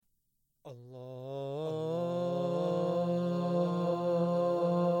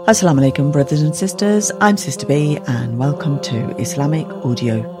Assalamu alaikum, brothers and sisters. I'm Sister B and welcome to Islamic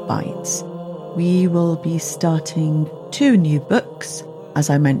Audio Bites. We will be starting 2 new books, as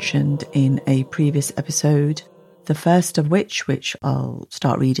I mentioned in a previous episode. The first of which I'll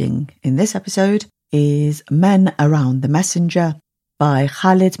start reading in this episode, is Men Around the Messenger by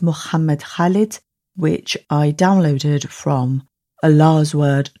Khalid Muhammad Khalid, which I downloaded from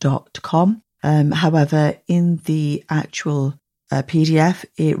allahsword.com. However, in the actual PDF,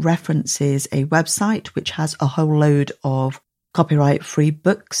 it references a website which has a whole load of copyright-free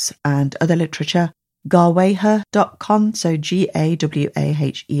books and other literature, gawaher.com, so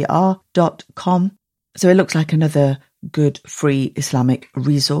gawaher.com. So it looks like another good free Islamic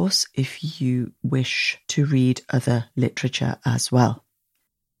resource if you wish to read other literature as well.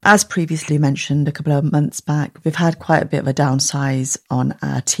 As previously mentioned a couple of months back, we've had quite a bit of a downsize on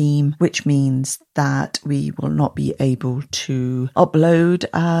our team, which means that we will not be able to upload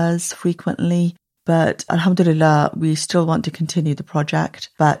as frequently. But alhamdulillah, we still want to continue the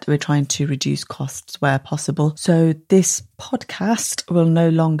project, but we're trying to reduce costs where possible. So this podcast will no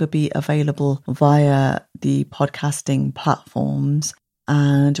longer be available via the podcasting platforms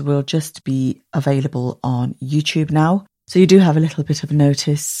and will just be available on YouTube now. So you do have a little bit of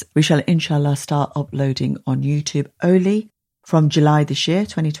notice. We shall inshallah start uploading on YouTube only from July this year,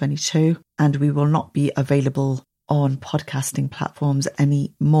 2022, and we will not be available on podcasting platforms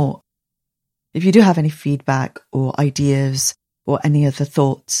anymore. If you do have any feedback or ideas or any other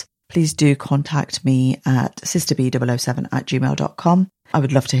thoughts, please do contact me at sisterb007@gmail.com. I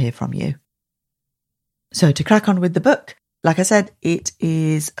would love to hear from you. So to crack on with the book, like I said, it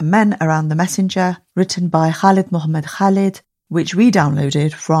is Men Around the Messenger, written by Khalid Muhammad Khalid, which we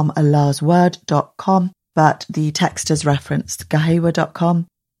downloaded from allahsword.com, but the text has referenced gawaher.com.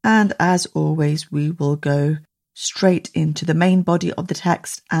 And as always, we will go straight into the main body of the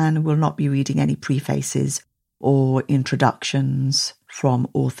text and will not be reading any prefaces or introductions from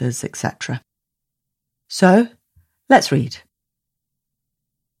authors, etc. So, let's read.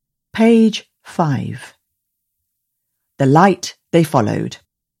 Page 5. The light they followed.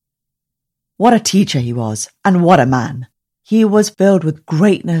 What a teacher he was, and what a man! He was filled with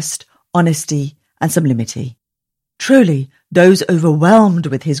greatness, honesty, and sublimity. Truly, those overwhelmed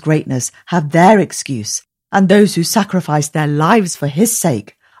with his greatness have their excuse, and those who sacrifice their lives for his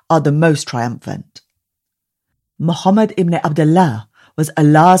sake are the most triumphant. Muhammad ibn Abdullah was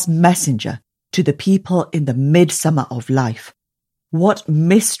Allah's messenger to the people in the midsummer of life. What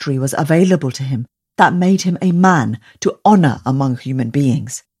mystery was available to him that made him a man to honour among human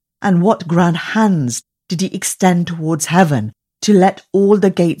beings? And what grand hands did he extend towards heaven to let all the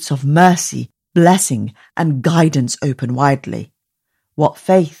gates of mercy, blessing, and guidance open widely? What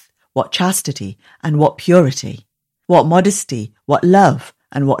faith, what chastity, and what purity? What modesty, what love,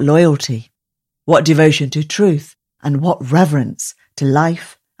 and what loyalty? What devotion to truth, and what reverence to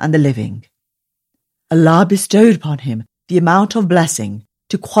life and the living? Allah bestowed upon him the amount of blessing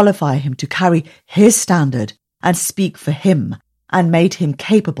to qualify him to carry his standard and speak for him, and made him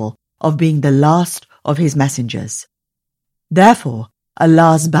capable of being the last of his messengers. Therefore,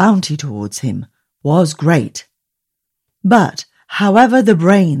 Allah's bounty towards him was great. But however the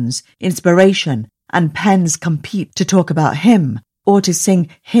brains, inspiration, and pens compete to talk about him or to sing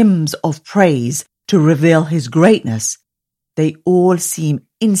hymns of praise to reveal his greatness, they all seem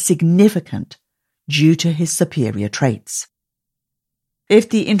insignificant due to his superior traits. If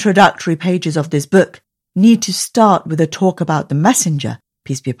the introductory pages of this book need to start with a talk about the messenger,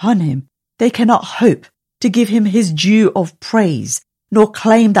 peace be upon him, they cannot hope to give him his due of praise, nor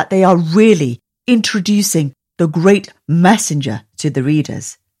claim that they are really introducing the great messenger to the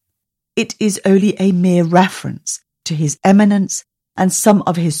readers. It is only a mere reference to his eminence and some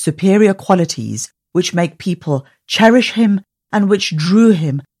of his superior qualities which make people cherish him and which drew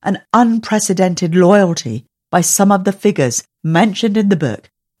him an unprecedented loyalty by some of the figures mentioned in the book,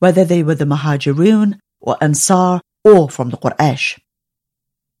 whether they were the Muhajirun or Ansar or from the Quraysh.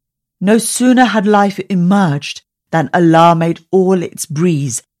 No sooner had life emerged than Allah made all its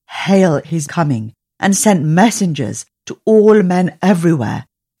breeze hail his coming and sent messengers to all men everywhere,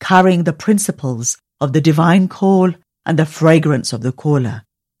 carrying the principles of the divine call and the fragrance of the caller,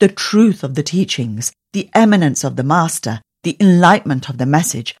 the truth of the teachings, the eminence of the master, the enlightenment of the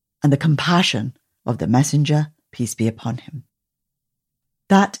message, and the compassion of the messenger, peace be upon him.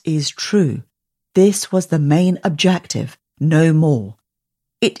 That is true. This was the main objective, no more.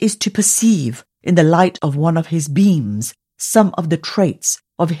 It is to perceive, in the light of one of his beams, some of the traits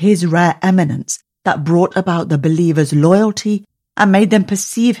of his rare eminence that brought about the believers' loyalty and made them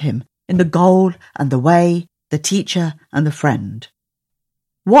perceive him in the goal and the way, the teacher and the friend.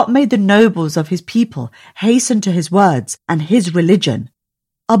 What made the nobles of his people hasten to his words and his religion?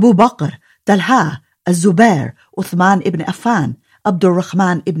 Abu Bakr, Talha, Az-Zubair, Uthman ibn Affan, Abdul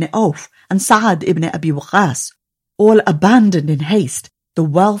Rahman ibn Auf, and Sa'ad ibn Abi Waqqas all abandoned in haste the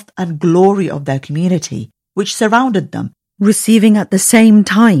wealth and glory of their community, which surrounded them, receiving at the same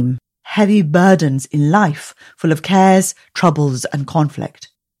time heavy burdens in life full of cares, troubles, and conflict.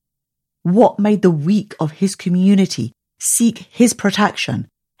 What made the weak of his community seek his protection,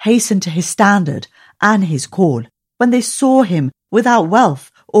 hasten to his standard and his call, when they saw him without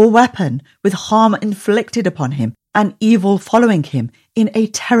wealth or weapon, with harm inflicted upon him and evil following him in a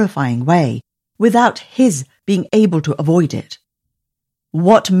terrifying way, without his being able to avoid it?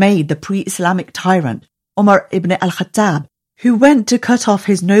 What made the pre-Islamic tyrant Umar ibn al-Khattab, who went to cut off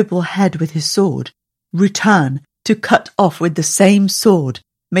his noble head with his sword, return to cut off with the same sword,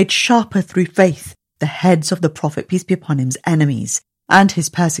 made sharper through faith, the heads of the Prophet, peace be upon him's enemies and his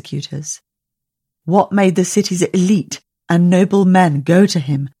persecutors? What made the city's elite and noble men go to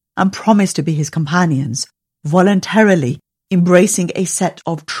him and promise to be his companions, voluntarily embracing a set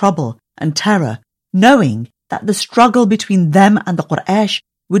of trouble and terror, knowing that the struggle between them and the Quraysh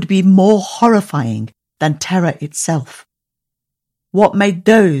would be more horrifying than terror itself? What made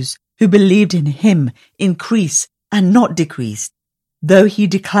those who believed in him increase and not decrease, though he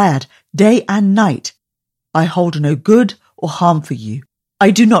declared day and night, "I hold no good or harm for you.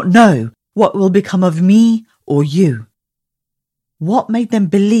 I do not know what will become of me or you"? What made them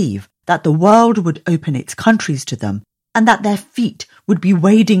believe that the world would open its countries to them, and that their feet would be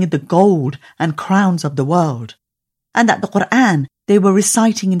wading in the gold and crowns of the world, and that the Quran they were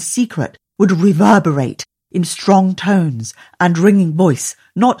reciting in secret would reverberate in strong tones and ringing voice,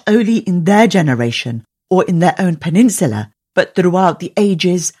 not only in their generation or in their own peninsula, but throughout the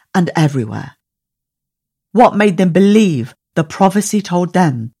ages and everywhere? What made them believe the prophecy told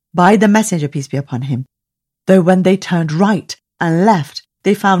them by the Messenger, peace be upon him, though when they turned right and left,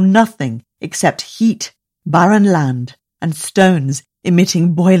 they found nothing except heat, barren land, and stones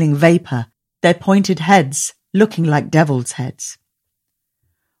emitting boiling vapour, their pointed heads looking like devil's heads?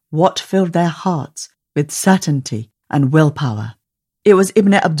 What filled their hearts with certainty and willpower? It was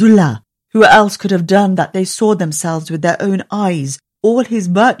Ibn Abdullah. Who else could have done that? They saw themselves with their own eyes, all his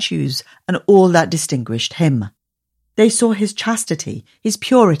virtues and all that distinguished him. They saw his chastity, his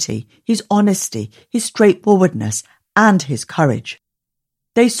purity, his honesty, his straightforwardness, and his courage.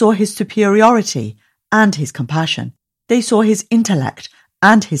 They saw his superiority and his compassion. They saw his intellect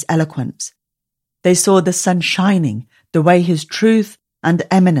and his eloquence. They saw the sun shining the way his truth and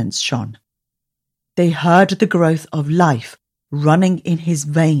eminence shone. They heard the growth of life running in his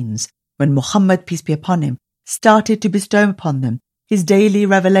veins when Muhammad, peace be upon him, started to bestow upon them his daily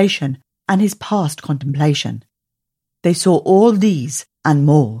revelation and his past contemplation. They saw all these and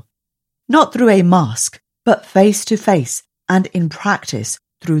more, not through a mask, but face to face and in practice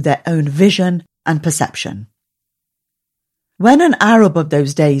through their own vision and perception. When an Arab of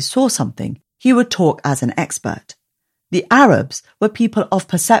those days saw something, he would talk as an expert. The Arabs were people of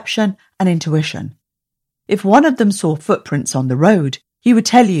perception and intuition. If one of them saw footprints on the road, he would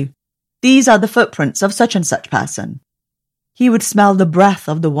tell you, "These are the footprints of such and such person." He would smell the breath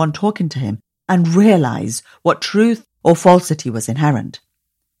of the one talking to him and realize what truth or falsity was inherent.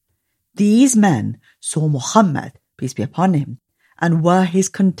 These men saw Muhammad, peace be upon him, and were his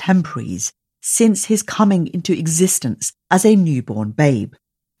contemporaries since his coming into existence as a newborn babe.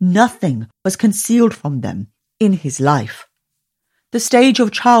 Nothing was concealed from them in his life. The stage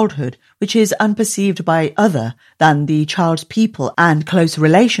of childhood, which is unperceived by other than the child's people and close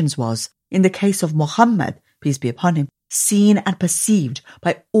relations, was, in the case of Muhammad, peace be upon him, seen and perceived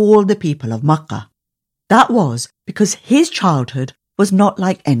by all the people of Makkah. That was because his childhood was not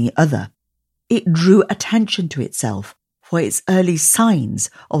like any other. It drew attention to itself for its early signs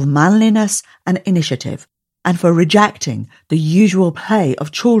of manliness and initiative, and for rejecting the usual play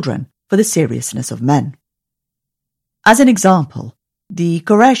of children for the seriousness of men. As an example, the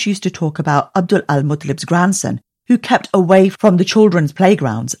Quraysh used to talk about Abdul al-Muttalib's grandson, who kept away from the children's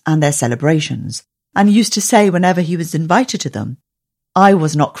playgrounds and their celebrations, and used to say whenever he was invited to them, "I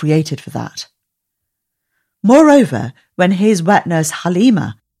was not created for that." Moreover, when his wet nurse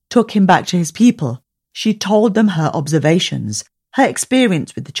Halima took him back to his people, she told them her observations, her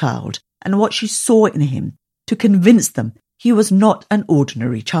experience with the child, and what she saw in him, to convince them he was not an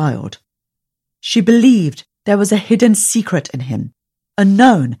ordinary child. She believed there was a hidden secret in him,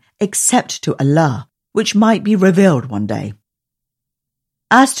 unknown except to Allah, which might be revealed one day.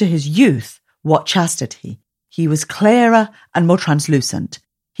 As to his youth, what chastity! He was clearer and more translucent.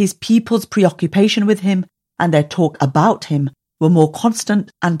 His people's preoccupation with him and their talk about him were more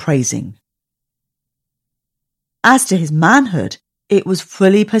constant and praising. As to his manhood, it was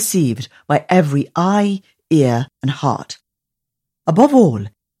fully perceived by every eye, ear, and heart. Above all,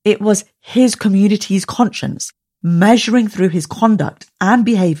 it was his community's conscience measuring through his conduct and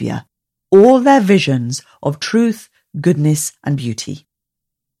behaviour all their visions of truth, goodness, and beauty.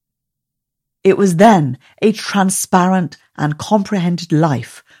 It was then a transparent and comprehended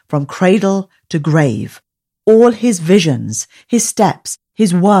life from cradle to grave. All his visions, his steps,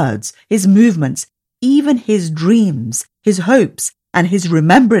 his words, his movements, even his dreams, his hopes, and his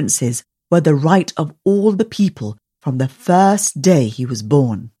remembrances were the right of all the people from the first day he was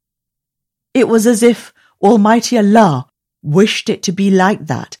born. It was as if Almighty Allah wished it to be like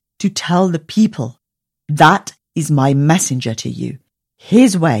that, to tell the people, that is my messenger to you.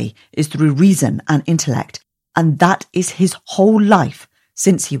 His way is through reason and intellect, and that is his whole life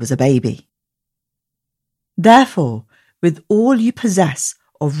since he was a baby. Therefore, with all you possess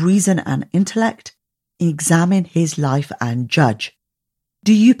of reason and intellect, examine his life and judge.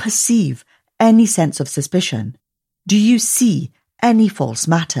 Do you perceive any sense of suspicion? Do you see any false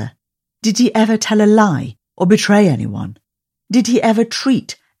matter? Did he ever tell a lie or betray anyone? Did he ever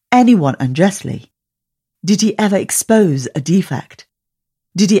treat anyone unjustly? Did he ever expose a defect?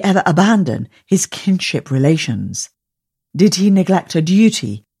 Did he ever abandon his kinship relations? Did he neglect a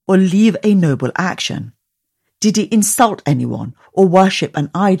duty or leave a noble action? Did he insult anyone or worship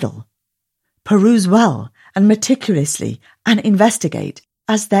an idol? Peruse well and meticulously and investigate,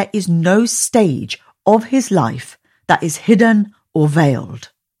 as there is no stage of his life that is hidden or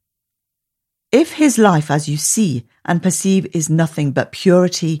veiled. If his life as you see and perceive is nothing but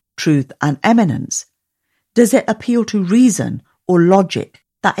purity, truth, and eminence, does it appeal to reason or logic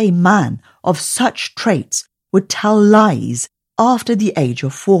that a man of such traits would tell lies after the age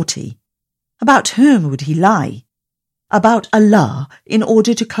of 40? About whom would he lie? About Allah, in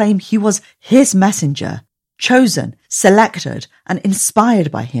order to claim he was his messenger, chosen, selected, and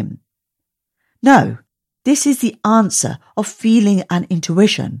inspired by him? No, this is the answer of feeling and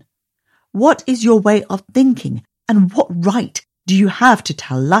intuition. What is your way of thinking, and what right do you have to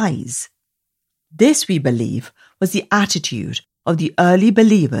tell lies? This, we believe, was the attitude of the early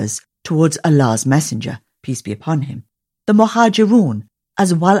believers towards Allah's messenger, peace be upon him, the Muhajirun,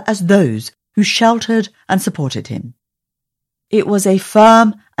 as well as those who sheltered and supported him. It was a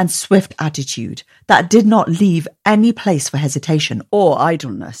firm and swift attitude that did not leave any place for hesitation or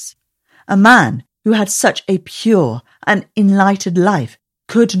idleness. A man who had such a pure and enlightened life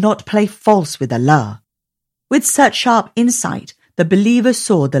could not play false with Allah. With such sharp insight, the believers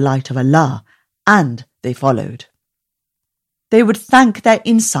saw the light of Allah, and they followed. They would thank their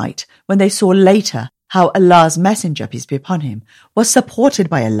insight when they saw later how Allah's messenger, peace be upon him, was supported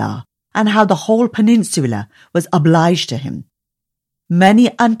by Allah, and how the whole peninsula was obliged to him. Many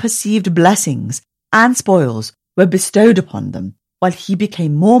unperceived blessings and spoils were bestowed upon them, while he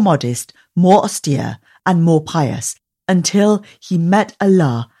became more modest, more austere, and more pious, until he met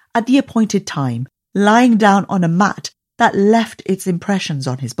Allah at the appointed time, lying down on a mat that left its impressions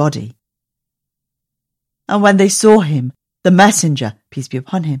on his body. And when they saw him, the messenger, peace be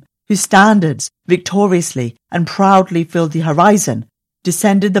upon him, whose standards victoriously and proudly filled the horizon,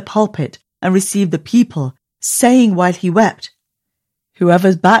 descended the pulpit and received the people, saying while he wept,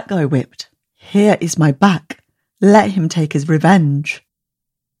 "Whoever's back I whipped, here is my back, let him take his revenge.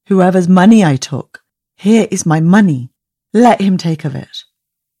 Whoever's money I took, here is my money, let him take of it."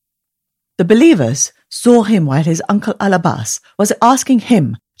 The believers saw him while his uncle Al-Abbas was asking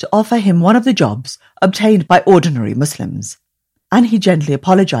him to offer him one of the jobs obtained by ordinary Muslims, and he gently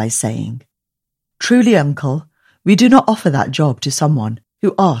apologized, saying, "Truly, uncle, we do not offer that job to someone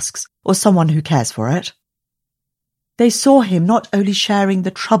who asks or someone who cares for it." They saw him not only sharing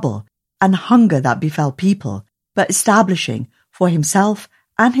the trouble and hunger that befell people, but establishing for himself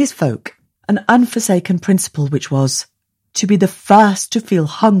and his folk an unforsaken principle, which was to be the first to feel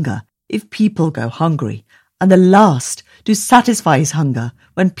hunger if people go hungry, and the last to satisfy his hunger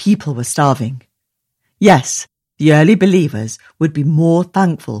when people were starving. Yes, the early believers would be more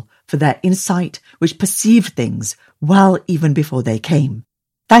thankful for their insight, which perceived things well even before they came,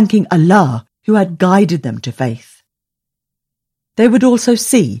 thanking Allah who had guided them to faith. They would also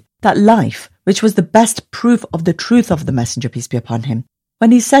see that life, which was the best proof of the truth of the messenger, peace be upon him,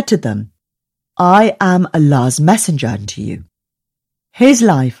 when he said to them, "I am Allah's messenger unto you." His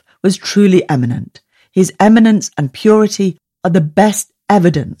life was truly eminent. His eminence and purity are the best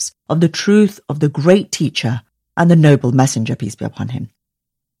evidence of the truth of the great teacher and the noble messenger, peace be upon him.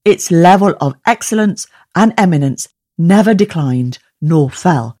 Its level of excellence and eminence never declined nor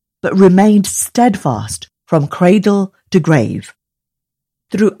fell, but remained steadfast from cradle to grave.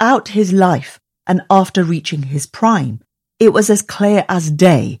 Throughout his life and after reaching his prime, it was as clear as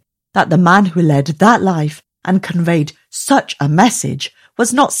day that the man who led that life and conveyed such a message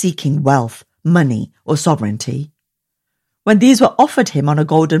was not seeking wealth, money, or sovereignty. When these were offered him on a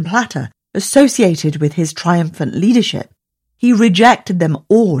golden platter associated with his triumphant leadership, he rejected them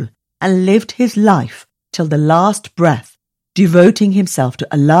all and lived his life till the last breath, devoting himself to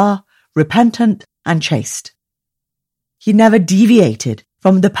Allah, repentant and chaste. He never deviated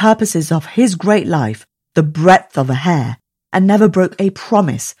from the purposes of his great life the breadth of a hair, and never broke a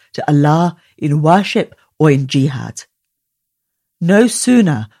promise to Allah in worship or in jihad. No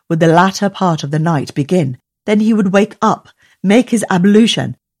sooner would the latter part of the night begin than he would wake up, make his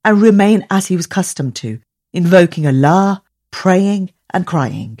ablution, and remain as he was accustomed to, invoking Allah, praying and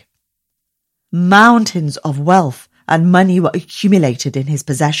crying. Mountains of wealth and money were accumulated in his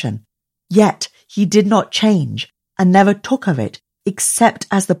possession, yet he did not change and never took of it except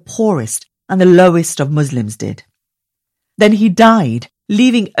as the poorest and the lowest of Muslims did. Then he died,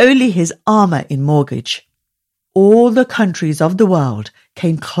 leaving only his armor in mortgage. All the countries of the world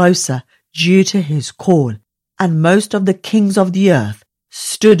came closer due to his call, and most of the kings of the earth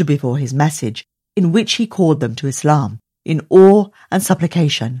stood before his message, in which he called them to Islam, in awe and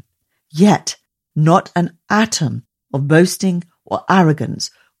supplication. Yet not an atom of boasting or arrogance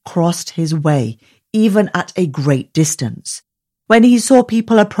crossed his way, even at a great distance. When he saw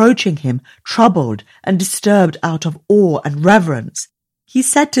people approaching him, troubled and disturbed out of awe and reverence, he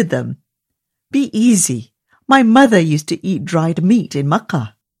said to them, "Be easy. My mother used to eat dried meat in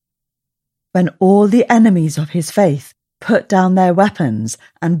Makkah." When all the enemies of his faith put down their weapons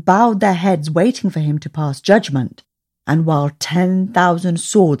and bowed their heads waiting for him to pass judgment, and while 10,000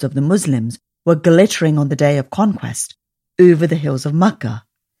 swords of the Muslims were glittering on the day of conquest over the hills of Makkah,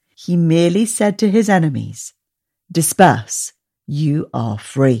 he merely said to his enemies, "Disperse. You are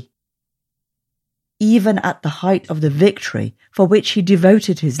free." Even at the height of the victory for which he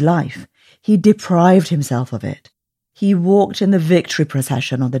devoted his life, he deprived himself of it. He walked in the victory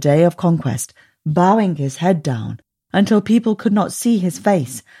procession on the day of conquest, bowing his head down until people could not see his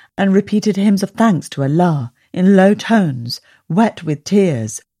face, and repeated hymns of thanks to Allah in low tones, wet with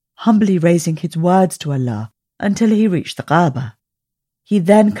tears, humbly raising his words to Allah until he reached the Kaaba. He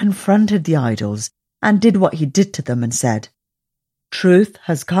then confronted the idols and did what he did to them and said, "Truth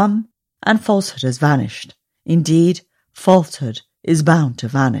has come and falsehood has vanished. Indeed, falsehood is bound to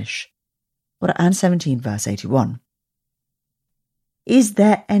vanish." Quran 17 verse 81. Is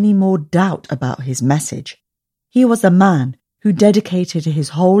there any more doubt about his message? He was a man who dedicated his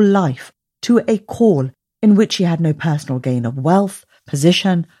whole life to a call in which he had no personal gain of wealth,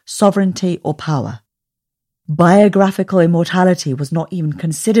 position, sovereignty, or power. Biographical immortality was not even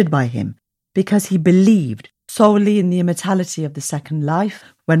considered by him because he believed solely in the immortality of the second life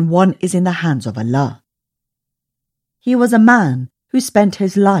when one is in the hands of Allah. He was a man who spent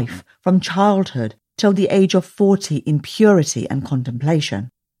his life from childhood till the age of 40 in purity and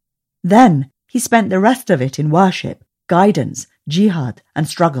contemplation. Then he spent the rest of it in worship, guidance, jihad, and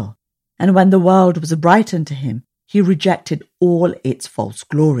struggle. And when the world was brightened to him, he rejected all its false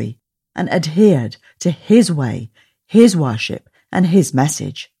glory and adhered to his way, his worship, and his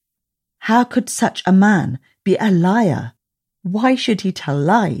message. How could such a man be a liar? Why should he tell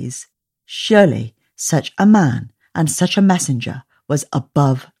lies? Surely such a man and such a messenger was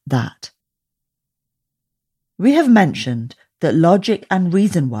above that. We have mentioned that logic and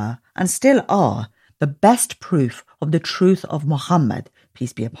reason were, and still are, the best proof of the truth of Muhammad,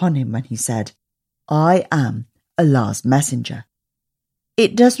 peace be upon him, when he said, "I am Allah's messenger."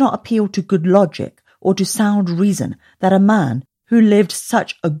 It does not appeal to good logic or to sound reason that a man who lived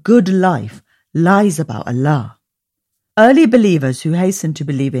such a good life lies about Allah. Early believers who hastened to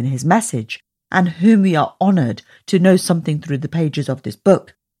believe in his message, and whom we are honoured to know something through the pages of this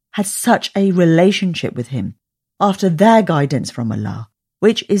book, had such a relationship with him after their guidance from Allah,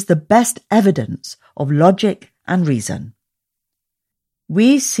 which is the best evidence of logic and reason.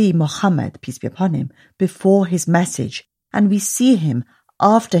 We see Muhammad, peace be upon him, before his message, and we see him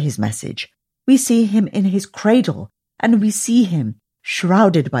after his message. We see him in his cradle, and we see him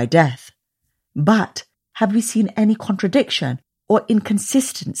shrouded by death. But have we seen any contradiction or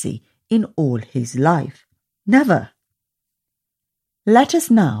inconsistency in all his life? Never. Let us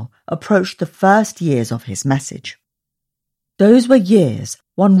now approach the first years of his message. Those were years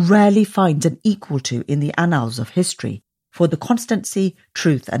one rarely finds an equal to in the annals of history for the constancy,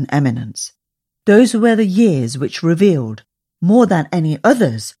 truth, and eminence. Those were the years which revealed, more than any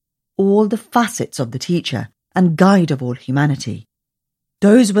others, all the facets of the teacher and guide of all humanity.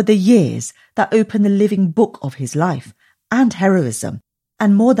 Those were the years that opened the living book of his life and heroism,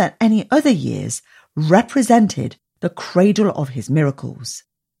 and more than any other years, represented the cradle of his miracles.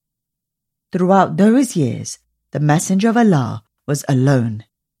 Throughout those years, the Messenger of Allah was alone.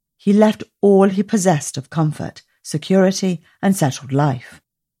 He left all he possessed of comfort, security, and settled life.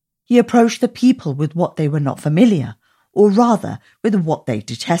 He approached the people with what they were not familiar, or rather with what they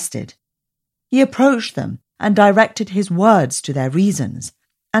detested. He approached them and directed his words to their reasons,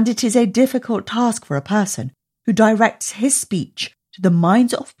 and it is a difficult task for a person who directs his speech to the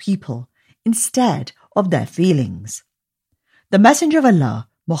minds of people instead of their feelings. The Messenger of Allah,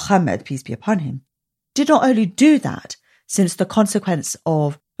 Muhammad, peace be upon him, did not only do that, since the consequence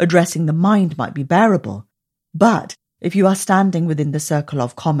of addressing the mind might be bearable, but if you are standing within the circle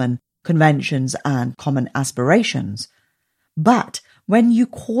of common conventions and common aspirations, but when you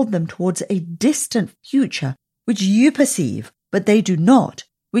call them towards a distant future which you perceive but they do not,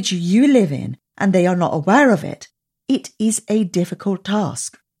 which you live in and they are not aware of it, it is a difficult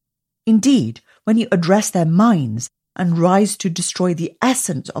task. Indeed, when you address their minds and rise to destroy the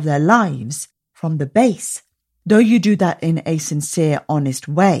essence of their lives from the base, though you do that in a sincere, honest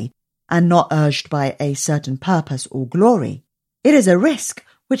way and not urged by a certain purpose or glory, it is a risk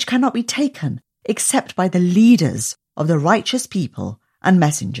which cannot be taken except by the leaders of the righteous people and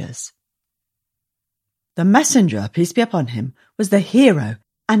messengers. The messenger, peace be upon him, was the hero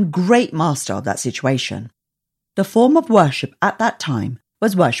and great master of that situation. The form of worship at that time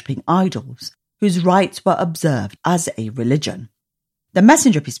was worshipping idols, whose rites were observed as a religion. The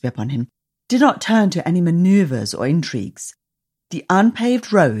messenger, peace be upon him, did not turn to any maneuvers or intrigues. The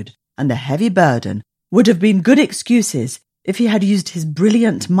unpaved road and the heavy burden would have been good excuses if he had used his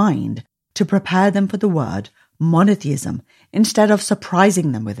brilliant mind to prepare them for the word monotheism instead of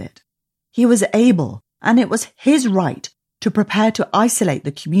surprising them with it. He was able, and it was his right, to prepare to isolate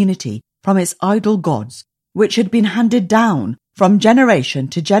the community from its idol gods, which had been handed down from generation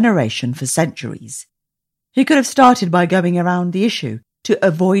to generation for centuries. He could have started by going around the issue to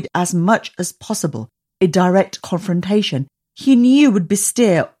avoid as much as possible a direct confrontation he knew would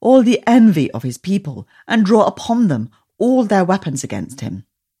bestir all the envy of his people and draw upon them all their weapons against him.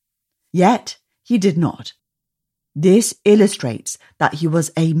 Yet he did not. This illustrates that he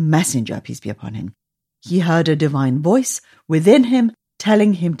was a messenger, peace be upon him. He heard a divine voice within him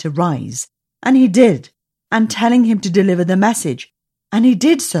telling him to rise, and he did, and telling him to deliver the message, and he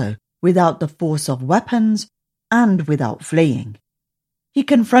did so without the force of weapons and without fleeing. He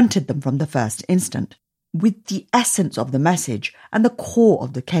confronted them from the first instant, with the essence of the message and the core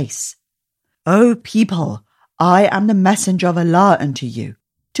of the case. O people, I am the messenger of Allah unto you,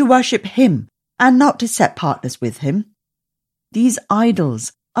 to worship him and not to set partners with him. These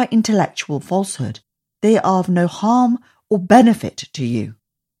idols are intellectual falsehood. They are of no harm or benefit to you.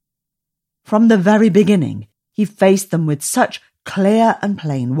 From the very beginning, he faced them with such clear and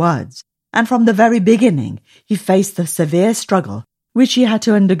plain words, and from the very beginning, he faced the severe struggle which he had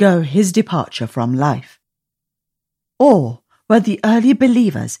to undergo his departure from life. Or were the early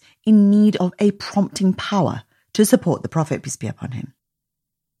believers in need of a prompting power to support the Prophet, peace be upon him?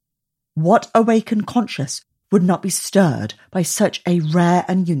 What awakened conscience would not be stirred by such a rare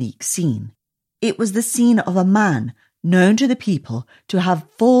and unique scene? It was the scene of a man known to the people to have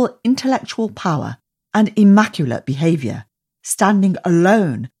full intellectual power and immaculate behaviour, standing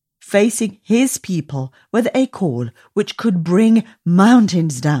alone, facing his people with a call which could bring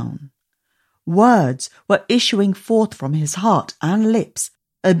mountains down. Words were issuing forth from his heart and lips,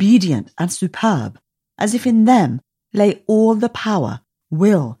 obedient and superb, as if in them lay all the power,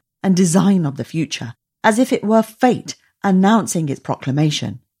 will, and design of the future, as if it were fate announcing its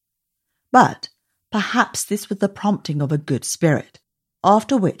proclamation. But perhaps this was the prompting of a good spirit,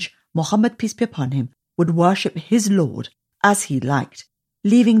 after which Muhammad, peace be upon him, would worship his Lord as he liked,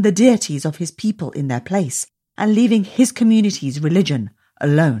 leaving the deities of his people in their place and leaving his community's religion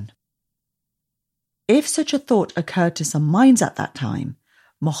alone. If such a thought occurred to some minds at that time,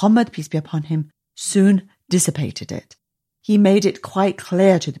 Muhammad, peace be upon him, soon dissipated it. He made it quite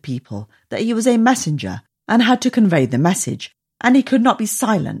clear to the people that he was a messenger and had to convey the message, and he could not be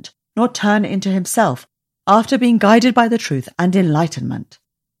silent nor turn into himself after being guided by the truth and enlightenment.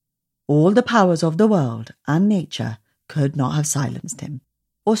 All the powers of the world and nature could not have silenced him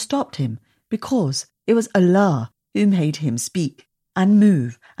or stopped him, because it was Allah who made him speak and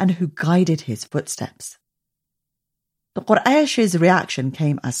move and who guided his footsteps. The Quraysh's reaction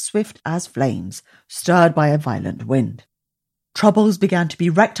came as swift as flames stirred by a violent wind. Troubles began to be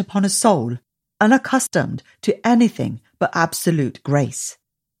wreaked upon a soul unaccustomed to anything but absolute grace.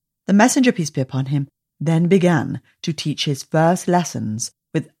 The messenger, peace be upon him, then began to teach his first lessons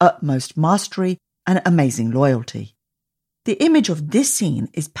with utmost mastery and amazing loyalty. The image of this scene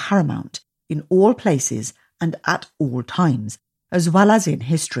is paramount in all places and at all times, as well as in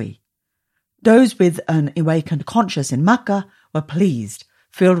history. Those with an awakened conscience in Makkah were pleased,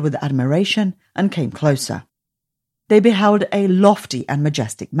 filled with admiration, and came closer. They beheld a lofty and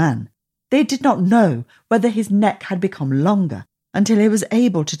majestic man. They did not know whether his neck had become longer until he was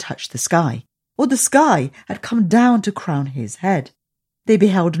able to touch the sky, or the sky had come down to crown his head. They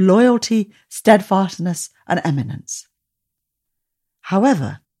beheld loyalty, steadfastness, and eminence.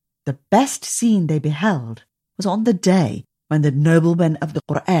 However, the best scene they beheld was on the day when the noblemen of the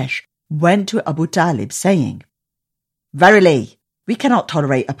Quraysh went to Abu Talib, saying, "Verily, we cannot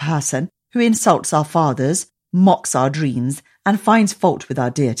tolerate a person who insults our fathers, mocks our dreams, and finds fault with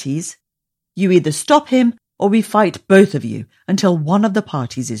our deities. You either stop him or we fight both of you until one of the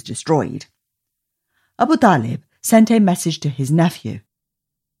parties is destroyed." Abu Talib sent a message to his nephew.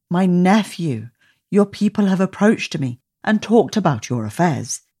 "My nephew, your people have approached me and talked about your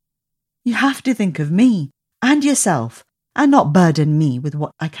affairs. You have to think of me and yourself and not burden me with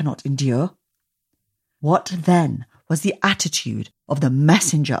what I cannot endure." What then was the attitude of the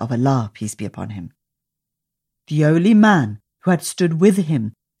Messenger of Allah, peace be upon him? The only man who had stood with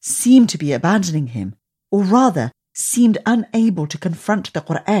him seemed to be abandoning him, or rather seemed unable to confront the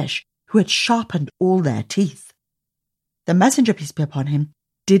Quraysh who had sharpened all their teeth. The Messenger, peace be upon him,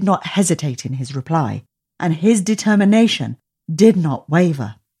 did not hesitate in his reply, and his determination did not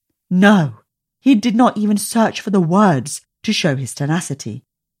waver. No, he did not even search for the words to show his tenacity.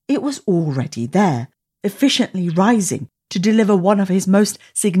 It was already there, efficiently rising to deliver one of his most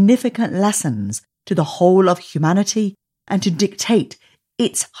significant lessons to the whole of humanity and to dictate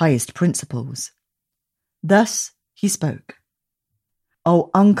its highest principles. Thus he spoke. "O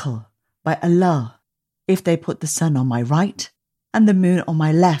uncle, by Allah, if they put the sun on my right and the moon on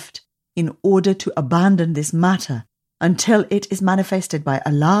my left in order to abandon this matter until it is manifested by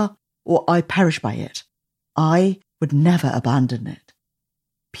Allah or I perish by it, I would never abandon it.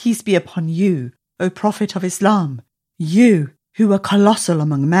 Peace be upon you, O Prophet of Islam, you who were colossal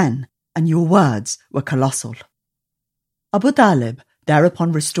among men, and your words were colossal." Abu Talib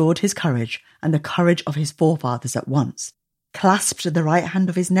thereupon restored his courage and the courage of his forefathers at once, clasped the right hand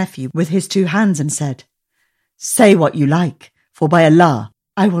of his nephew with his two hands and said, "Say what you like, for by Allah,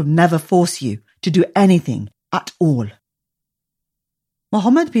 I will never force you to do anything at all."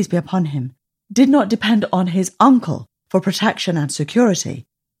 Muhammad, peace be upon him, did not depend on his uncle for protection and security,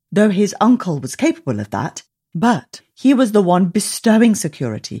 though his uncle was capable of that, but he was the one bestowing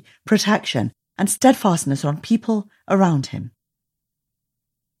security, protection, and steadfastness on people around him.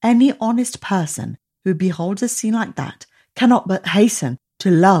 Any honest person who beholds a scene like that cannot but hasten to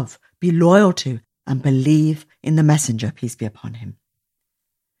love, be loyal to, and believe in the Messenger, peace be upon him.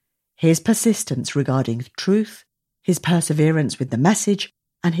 His persistence regarding truth, his perseverance with the message,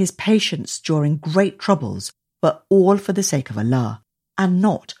 and his patience during great troubles were all for the sake of Allah, and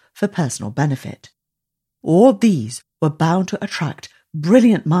not for personal benefit. All these were bound to attract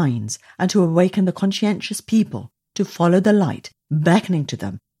brilliant minds and to awaken the conscientious people to follow the light beckoning to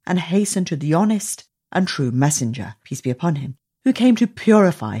them and hasten to the honest and true Messenger, peace be upon him, who came to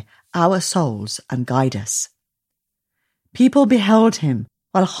purify our souls and guide us. People beheld him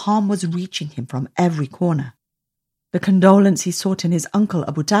while harm was reaching him from every corner. The condolence he sought in his uncle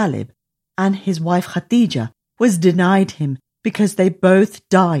Abu Talib and his wife Khadija was denied him because they both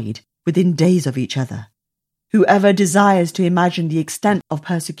died within days of each other. Whoever desires to imagine the extent of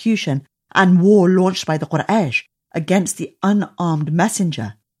persecution and war launched by the Quraysh against the unarmed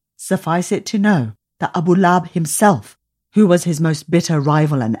messenger, suffice it to know that Abu Lahab himself, who was his most bitter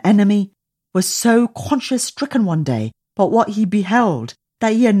rival and enemy, was so conscience-stricken one day by what he beheld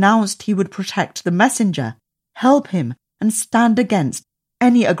that he announced he would protect the messenger, help him, and stand against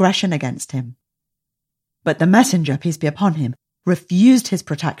any aggression against him. But the messenger, peace be upon him, refused his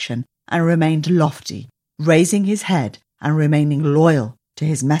protection and remained lofty, raising his head and remaining loyal to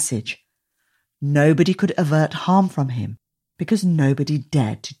his message. Nobody could avert harm from him because nobody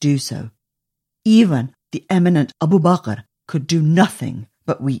dared to do so. Even the eminent Abu Bakr could do nothing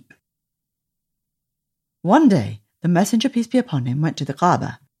but weep. One day, the messenger, peace be upon him, went to the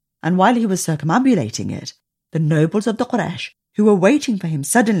Kaaba, and while he was circumambulating it, the nobles of the Quraysh who were waiting for him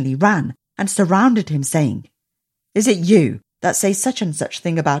suddenly ran and surrounded him, saying, "Is it you that say such and such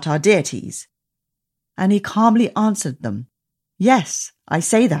thing about our deities?" And he calmly answered them, "Yes, I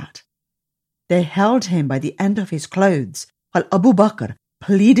say that." They held him by the end of his clothes, while Abu Bakr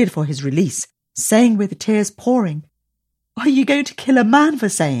pleaded for his release, saying with tears pouring, "Are you going to kill a man for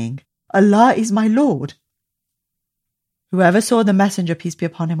saying, Allah is my Lord. Whoever saw the messenger, peace be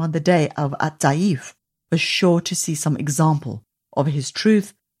upon him, on the day of At-Taif was sure to see some example of his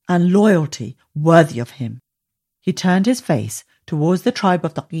truth and loyalty worthy of him. He turned his face towards the tribe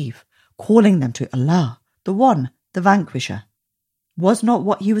of Thaqif, calling them to Allah, the One, the Vanquisher. Was not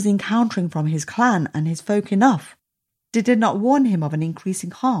what he was encountering from his clan and his folk enough? Did it not warn him of an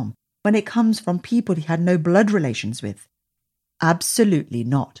increasing harm when it comes from people he had no blood relations with? Absolutely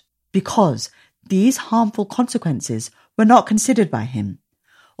not, because these harmful consequences were not considered by him.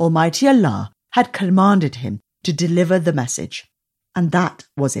 Almighty Allah had commanded him to deliver the message, and that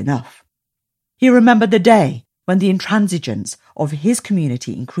was enough. He remembered the day when the intransigence of his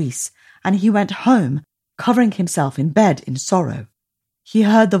community increased, and he went home, covering himself in bed in sorrow. He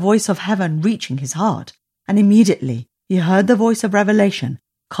heard the voice of heaven reaching his heart, and immediately he heard the voice of revelation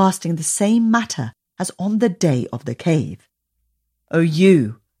casting the same matter as on the day of the cave. O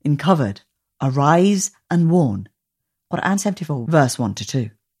you, in covered, arise and warn. Quran 74, verse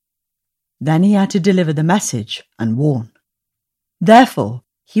 1-2. Then he had to deliver the message and warn. Therefore,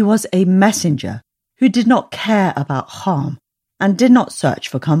 he was a messenger who did not care about harm and did not search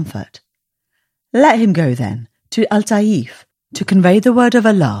for comfort. Let him go then to Al-Taif to convey the word of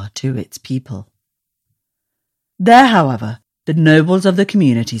Allah to its people. There, however, the nobles of the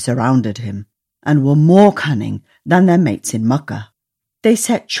community surrounded him and were more cunning than their mates in Makkah. They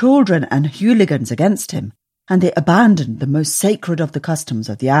set children and hooligans against him, and they abandoned the most sacred of the customs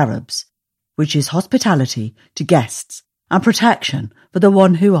of the Arabs, which is hospitality to guests and protection for the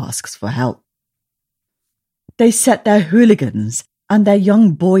one who asks for help. They set their hooligans and their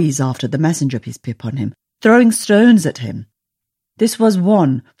young boys after the messenger, peace be upon him, throwing stones at him. This was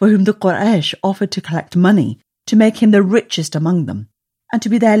one for whom the Quraysh offered to collect money to make him the richest among them, and to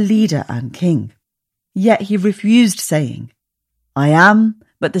be their leader and king. Yet he refused, saying, I am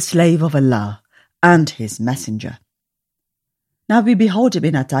but the slave of Allah and his messenger. Now we behold him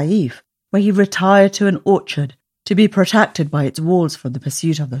in At-Taif, where he retired to an orchard to be protected by its walls from the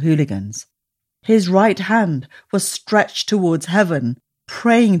pursuit of the hooligans. His right hand was stretched towards heaven,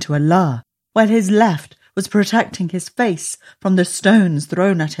 praying to Allah, while his left was protecting his face from the stones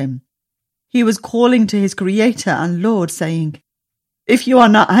thrown at him. He was calling to his Creator and Lord, saying, If you are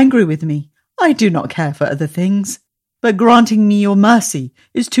not angry with me, I do not care for other things, but granting me your mercy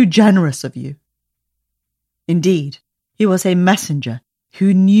is too generous of you. Indeed, he was a messenger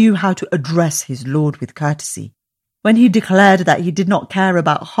who knew how to address his Lord with courtesy. When he declared that he did not care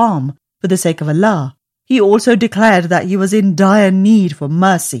about harm for the sake of Allah, he also declared that he was in dire need for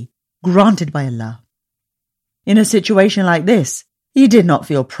mercy granted by Allah. In a situation like this, he did not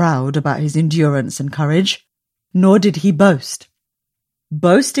feel proud about his endurance and courage, nor did he boast.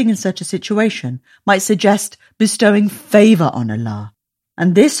 Boasting in such a situation might suggest bestowing favour on Allah,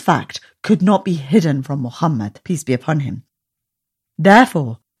 and this fact could not be hidden from Muhammad, peace be upon him.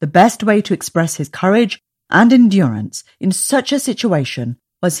 Therefore, the best way to express his courage and endurance in such a situation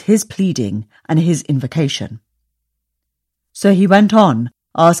was his pleading and his invocation. So he went on,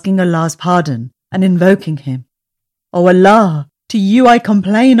 asking Allah's pardon and invoking him. O Allah, to you I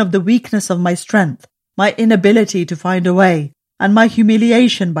complain of the weakness of my strength, my inability to find a way, and my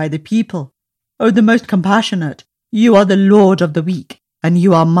humiliation by the people. O the most compassionate, you are the Lord of the weak, and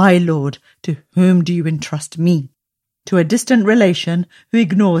you are my Lord. To whom do you entrust me? To a distant relation who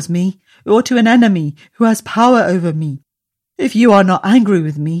ignores me, or to an enemy who has power over me? If you are not angry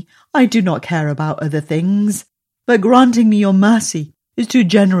with me, I do not care about other things, but granting me your mercy is too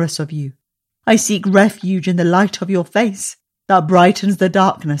generous of you. I seek refuge in the light of your face, that brightens the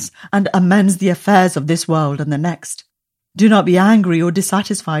darkness and amends the affairs of this world and the next. Do not be angry or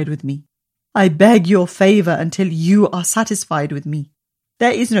dissatisfied with me. I beg your favour until you are satisfied with me.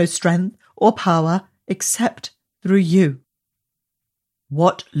 There is no strength or power except through you.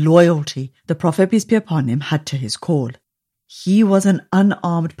 What loyalty the Prophet, peace be upon him, had to his call. He was an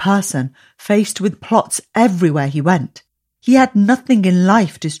unarmed person faced with plots everywhere he went. He had nothing in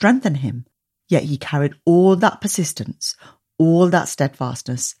life to strengthen him, yet he carried all that persistence, all that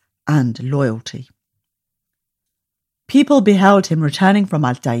steadfastness and loyalty. People beheld him returning from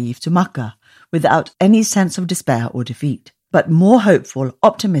Al-Taif to Makkah without any sense of despair or defeat, but more hopeful,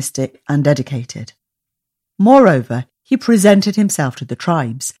 optimistic and dedicated. Moreover, he presented himself to the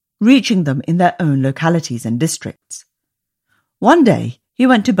tribes, reaching them in their own localities and districts. One day he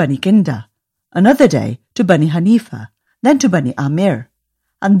went to Bani Kinda, another day to Bani Hanifa, then to Bani Amir,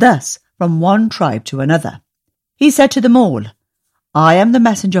 and thus from one tribe to another. He said to them all, I am the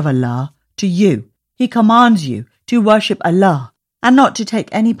messenger of Allah to you. He commands you to worship Allah and not to take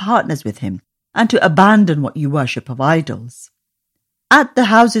any partners with him, and to abandon what you worship of idols. At the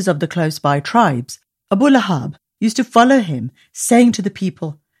houses of the close-by tribes, Abu Lahab used to follow him, saying to the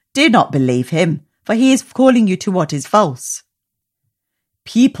people, "Do not believe him, for he is calling you to what is false."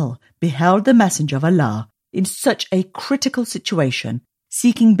 People beheld the Messenger of Allah in such a critical situation,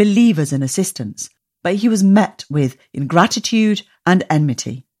 seeking believers and assistance, but he was met with ingratitude and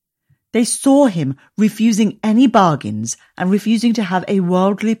enmity. They saw him refusing any bargains and refusing to have a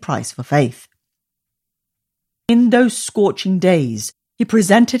worldly price for faith. In those scorching days, he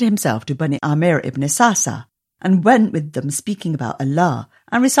presented himself to Bani Amir ibn Sasa and went with them speaking about Allah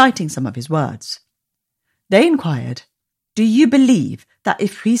and reciting some of his words. They inquired, "Do you believe that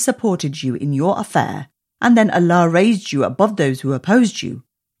if we supported you in your affair, and then Allah raised you above those who opposed you,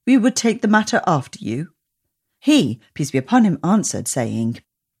 we would take the matter after you?" He, peace be upon him, answered, saying,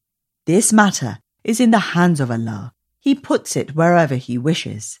 "This matter is in the hands of Allah. He puts it wherever he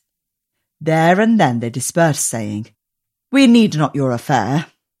wishes." There and then they dispersed, saying, "We need not your affair."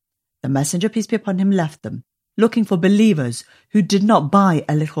 The Messenger, peace be upon him, left them, looking for believers who did not buy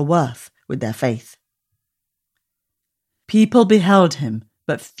a little worth with their faith. People beheld him,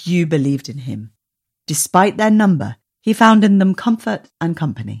 but few believed in him. Despite their number, he found in them comfort and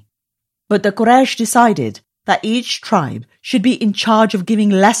company. But the Quraysh decided that each tribe should be in charge of giving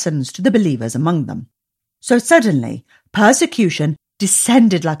lessons to the believers among them. So suddenly, persecution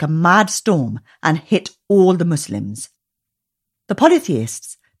descended like a mad storm and hit all the Muslims. The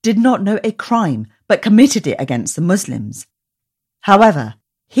polytheists did not know a crime but committed it against the Muslims. However,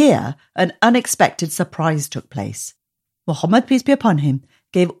 here an unexpected surprise took place. Muhammad, peace be upon him,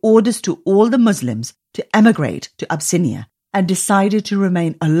 gave orders to all the Muslims to emigrate to Abyssinia and decided to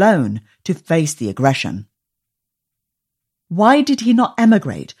remain alone to face the aggression. Why did he not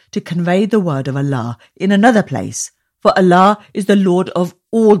emigrate to convey the word of Allah in another place? For Allah is the Lord of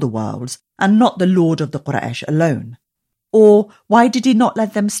all the worlds and not the Lord of the Quraysh alone. Or why did he not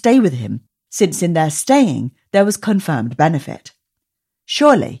let them stay with him, since in their staying there was confirmed benefit?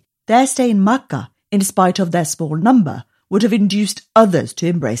 Surely their stay in Makkah, in spite of their small number, would have induced others to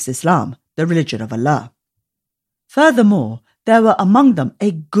embrace Islam, the religion of Allah. Furthermore, there were among them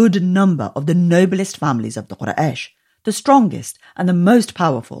a good number of the noblest families of the Quraysh, the strongest and the most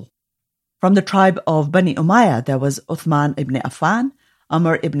powerful. From the tribe of Bani Umayyah there was Uthman ibn Affan,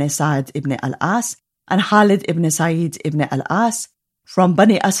 Amr ibn Sa'd ibn al-As, and Khalid ibn Sa'id ibn al-As. From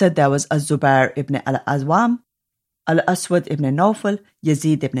Bani Asad there was Az-Zubair ibn al-Azwam, Al-Aswad ibn Nawfal,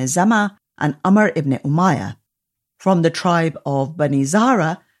 Yazid ibn Zama, and Amr ibn Umayyah. From the tribe of Bani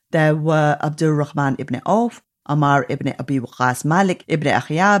Zahra there were Abdul Rahman ibn Auf, Ammar ibn Abi Waqas, Malik ibn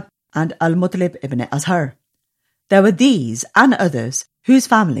Akhyab, and Al-Mutlib ibn Azhar. There were these and others whose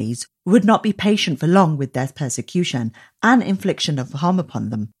families would not be patient for long with their persecution and infliction of harm upon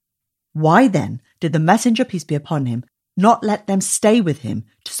them. Why then did the Messenger, peace be upon him, not let them stay with him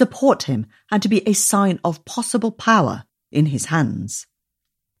to support him and to be a sign of possible power in his hands?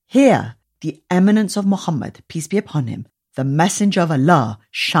 Here, the eminence of Muhammad, peace be upon him, the Messenger of Allah,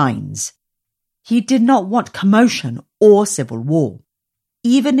 shines. He did not want commotion or civil war.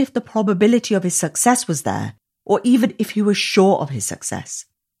 Even if the probability of his success was there, or even if he was sure of his success.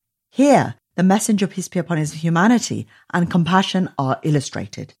 Here, the Messenger, peace be upon his, humanity and compassion are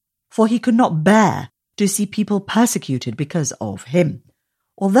illustrated, for he could not bear to see people persecuted because of him,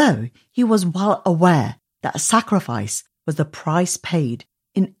 although he was well aware that sacrifice was the price paid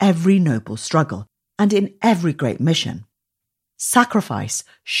in every noble struggle and in every great mission. Sacrifice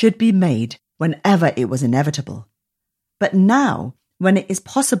should be made whenever it was inevitable. But now, when it is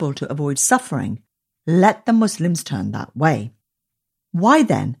possible to avoid suffering, let the Muslims turn that way. Why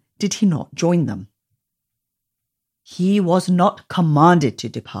then did he not join them? He was not commanded to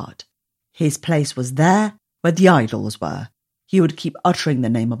depart. His place was there where the idols were. He would keep uttering the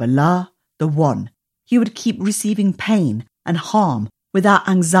name of Allah, the One. He would keep receiving pain and harm without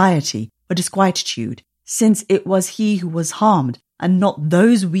anxiety or disquietude, since it was he who was harmed and not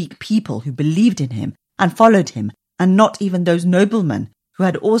those weak people who believed in him and followed him, and not even those noblemen who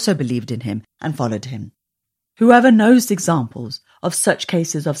had also believed in him and followed him. Whoever knows examples of such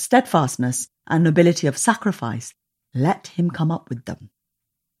cases of steadfastness and nobility of sacrifice, let him come up with them.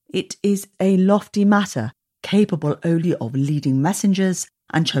 It is a lofty matter capable only of leading messengers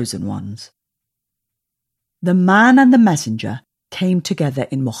and chosen ones. The man and the messenger came together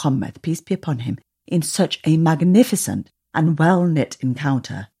in Muhammad, peace be upon him, in such a magnificent and well-knit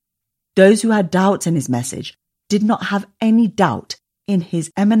encounter. Those who had doubts in his message did not have any doubt in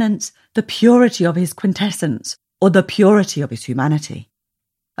his eminence, the purity of his quintessence, or the purity of his humanity.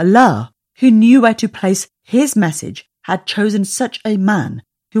 Allah, who knew where to place his message, had chosen such a man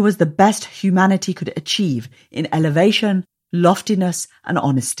who was the best humanity could achieve in elevation, loftiness, and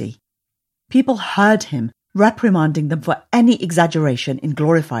honesty. People heard him reprimanding them for any exaggeration in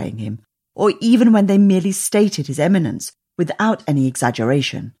glorifying him, or even when they merely stated his eminence without any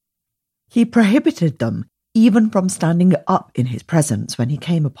exaggeration. He prohibited them even from standing up in his presence when he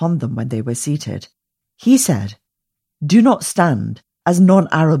came upon them when they were seated. He said, "Do not stand as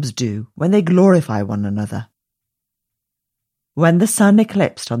non-Arabs do when they glorify one another." When the sun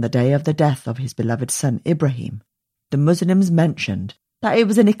eclipsed on the day of the death of his beloved son Ibrahim, the Muslims mentioned that it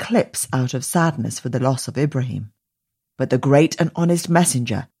was an eclipse out of sadness for the loss of Ibrahim. But the great and honest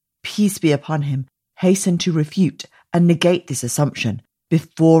messenger, peace be upon him, hastened to refute and negate this assumption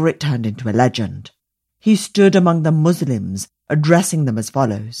before it turned into a legend. He stood among the Muslims, addressing them as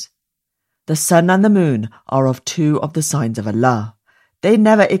follows: "The sun and the moon are of two of the signs of Allah. They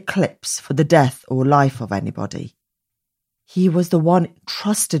never eclipse for the death or life of anybody." He was the one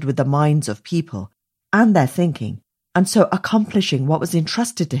trusted with the minds of people and their thinking, and so accomplishing what was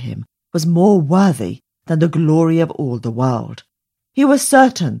entrusted to him was more worthy than the glory of all the world. He was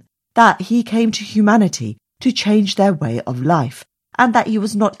certain that he came to humanity to change their way of life, and that he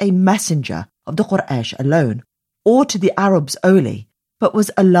was not a messenger of the Quraysh alone, or to the Arabs only, but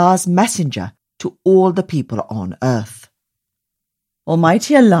was Allah's messenger to all the people on earth.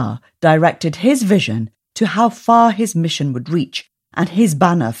 Almighty Allah directed his vision to how far his mission would reach and his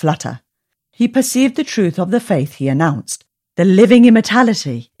banner flutter. He perceived the truth of the faith he announced, the living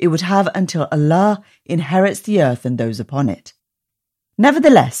immortality it would have until Allah inherits the earth and those upon it.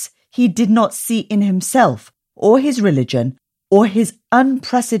 Nevertheless, he did not see in himself or his religion or his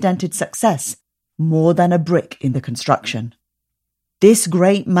unprecedented success more than a brick in the construction. This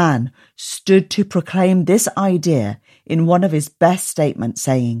great man stood to proclaim this idea in one of his best statements,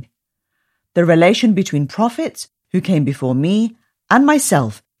 saying, "The relation between prophets who came before me and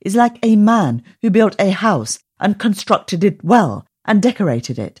myself is like a man who built a house and constructed it well and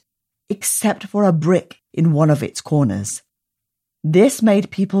decorated it, except for a brick in one of its corners." This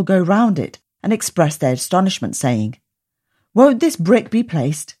made people go round it and express their astonishment, saying, "Won't this brick be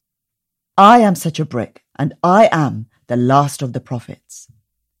placed? I am such a brick, and I am the last of the prophets."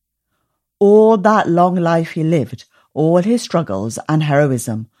 All that long life he lived, all his struggles and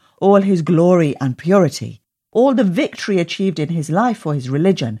heroism, all his glory and purity, all the victory achieved in his life for his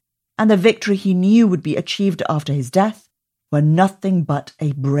religion, and the victory he knew would be achieved after his death, were nothing but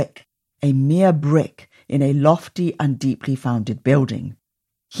a brick, a mere brick in a lofty and deeply founded building.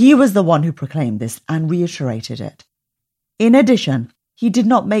 He was the one who proclaimed this and reiterated it. In addition, he did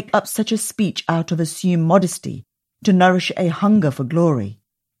not make up such a speech out of assumed modesty to nourish a hunger for glory.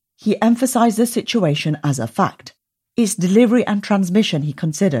 He emphasized the situation as a fact. Its delivery and transmission he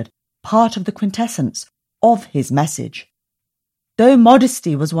considered part of the quintessence of his message. Though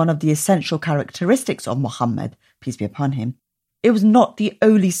modesty was one of the essential characteristics of Muhammad, peace be upon him, it was not the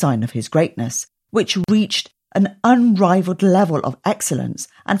only sign of his greatness, which reached an unrivaled level of excellence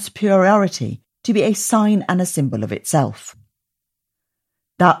and superiority to be a sign and a symbol of itself.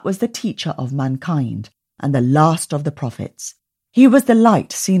 That was the teacher of mankind and the last of the prophets. He was the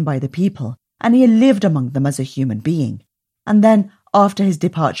light seen by the people, and he lived among them as a human being. And then, after his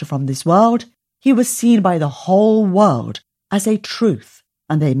departure from this world, he was seen by the whole world as a truth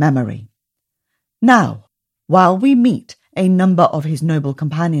and a memory. Now, while we meet a number of his noble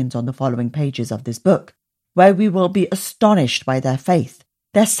companions on the following pages of this book, where we will be astonished by their faith,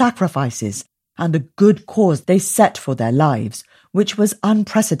 their sacrifices, and the good cause they set for their lives, which was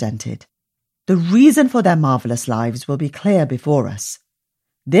unprecedented, the reason for their marvellous lives will be clear before us.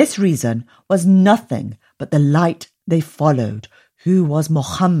 This reason was nothing but the light they followed, who was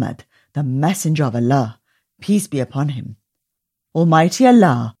Muhammad, the messenger of Allah, peace be upon him. Almighty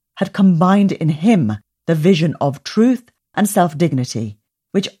Allah had combined in him the vision of truth and self-dignity,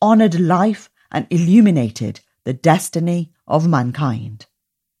 which honoured life and illuminated the destiny of mankind.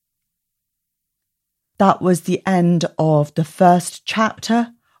 That was the end of the first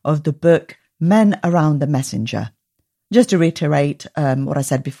chapter of the book Men Around the Messenger. Just to reiterate what I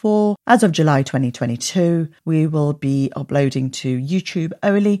said before, as of July 2022, we will be uploading to YouTube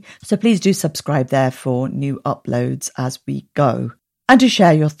only, so please do subscribe there for new uploads as we go. And to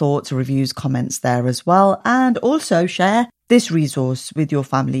share your thoughts, reviews, comments there as well, and also share this resource with your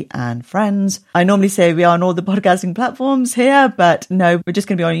family and friends. I normally say we are on all the podcasting platforms here, but no, we're just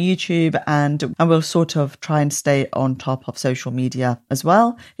going to be on YouTube and we'll sort of try and stay on top of social media as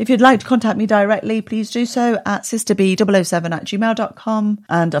well. If you'd like to contact me directly, please do so at sisterb007@gmail.com.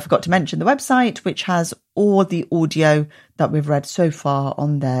 And I forgot to mention the website, which has all the audio that we've read so far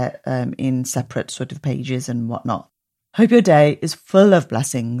on there in separate sort of pages and whatnot. Hope your day is full of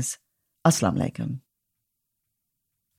blessings. Assalamu alaikum.